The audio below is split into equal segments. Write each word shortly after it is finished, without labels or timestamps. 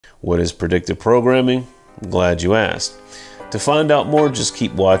What is predictive programming? I'm glad you asked. To find out more, just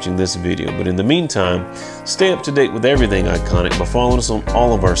keep watching this video. But in the meantime, stay up to date with everything Iconic by following us on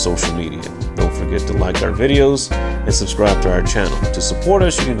all of our social media. Don't forget to like our videos and subscribe to our channel. To support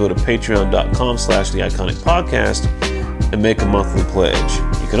us, you can go to patreon.com/theiconicpodcast and make a monthly pledge.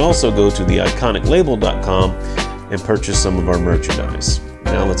 You can also go to theiconiclabel.com and purchase some of our merchandise.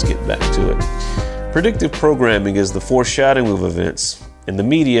 Now let's get back to it. Predictive programming is the foreshadowing of events in the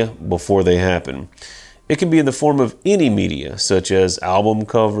media before they happen. It can be in the form of any media, such as album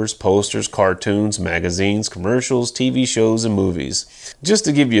covers, posters, cartoons, magazines, commercials, TV shows, and movies. Just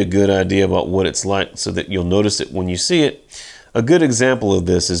to give you a good idea about what it's like so that you'll notice it when you see it, a good example of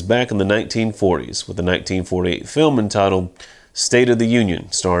this is back in the 1940s with the 1948 film entitled State of the Union,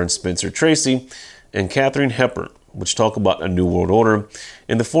 starring Spencer Tracy and Katharine Hepburn, which talk about a new world order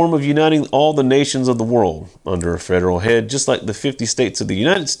in the form of uniting all the nations of the world under a federal head, just like the 50 states of the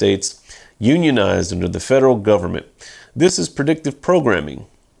United States unionized under the federal government. This is predictive programming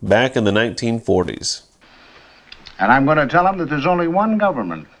back in the 1940s. And I'm going to tell them that there's only one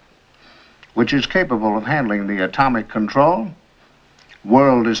government which is capable of handling the atomic control,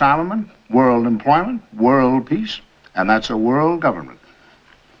 world disarmament, world employment, world peace, and that's a world government.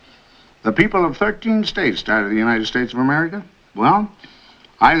 The people of 13 states started the United States of America. Well,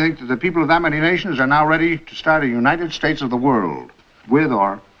 I think that the people of that many nations are now ready to start a United States of the world, with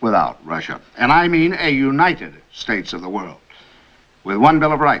or without Russia. And I mean a United States of the world, with one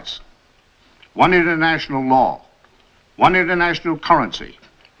Bill of Rights, one international law, one international currency,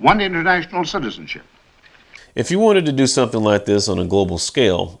 one international citizenship. If you wanted to do something like this on a global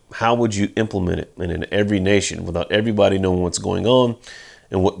scale, how would you implement it and in every nation without everybody knowing what's going on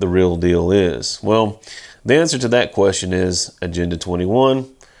and what the real deal is? Well, the answer to that question is Agenda 21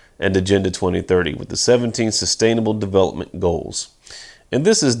 and Agenda 2030 with the 17 Sustainable Development Goals. And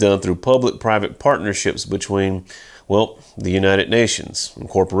this is done through public-private partnerships between, well, the United Nations and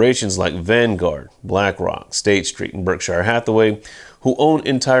corporations like Vanguard, BlackRock, State Street, and Berkshire Hathaway, who own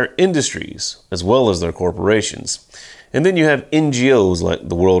entire industries as well as their corporations. And then you have NGOs like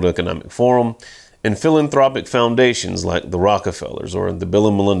the World Economic Forum and philanthropic foundations like the Rockefellers or the Bill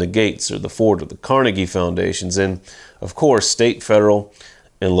and Melinda Gates or the Ford or the Carnegie Foundations, and of course state, federal,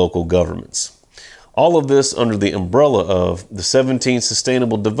 and local governments. All of this under the umbrella of the 17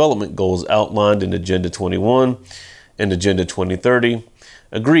 Sustainable Development Goals outlined in Agenda 21 and Agenda 2030,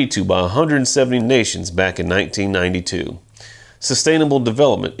 agreed to by 170 nations back in 1992. Sustainable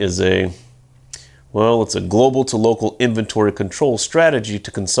development is it's a global to local inventory control strategy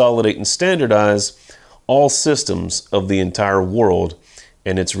to consolidate and standardize all systems of the entire world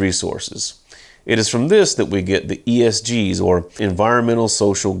and its resources. It is from this that we get the ESGs, or environmental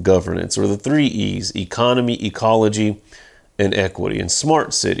social governance, or the 3 E's, economy, ecology, and equity, and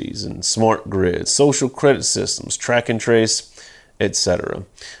smart cities and smart grids, social credit systems, track and trace, etc.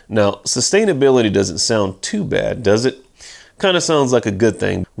 Now, sustainability doesn't sound too bad, does it? Kind of sounds like a good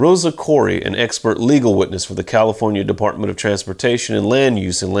thing. Rosa Corey, an expert legal witness for the California Department of Transportation and Land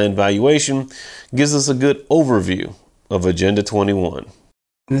Use and Land Valuation, gives us a good overview of Agenda 21.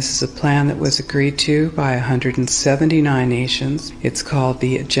 This is a plan that was agreed to by 179 nations. It's called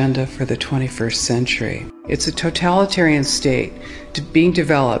the Agenda for the 21st Century. It's a totalitarian state being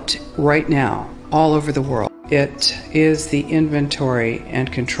developed right now all over the world. It is the inventory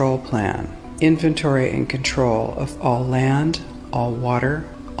and control plan. Inventory and control of all land, all water,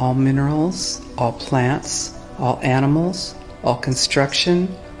 all minerals, all plants, all animals, all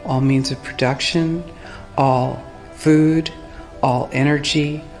construction, all means of production, all food, all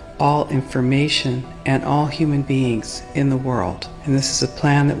energy, all information, and all human beings in the world. And this is a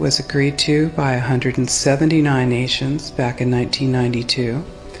plan that was agreed to by 179 nations back in 1992.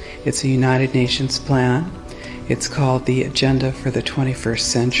 It's a United Nations plan. It's called the Agenda for the 21st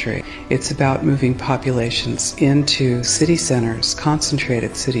Century. It's about moving populations into city centers,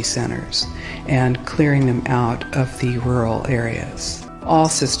 concentrated city centers, and clearing them out of the rural areas. All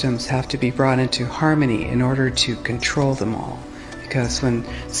systems have to be brought into harmony in order to control them all. Because when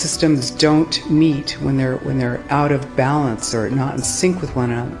systems don't meet, when they're out of balance or not in sync with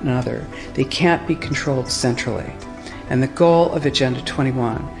one another, they can't be controlled centrally. And the goal of Agenda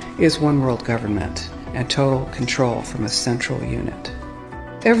 21 is one world government and total control from a central unit.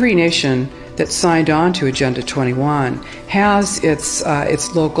 Every nation that signed on to Agenda 21 has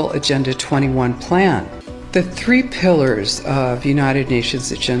its local Agenda 21 plan. The 3 pillars of United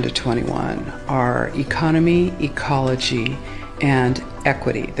Nations Agenda 21 are economy, ecology, and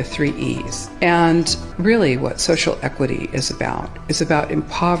equity, the 3 E's. And really what social equity is about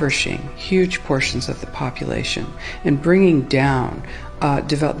impoverishing huge portions of the population and bringing down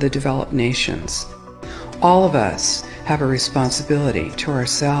the developed nations. All of us have a responsibility to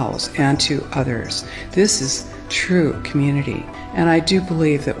ourselves and to others. This is true community, and I do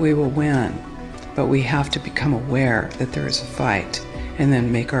believe that we will win, but we have to become aware that there is a fight, and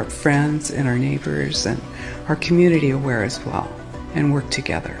then make our friends and our neighbors and our community aware as well, and work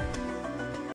together.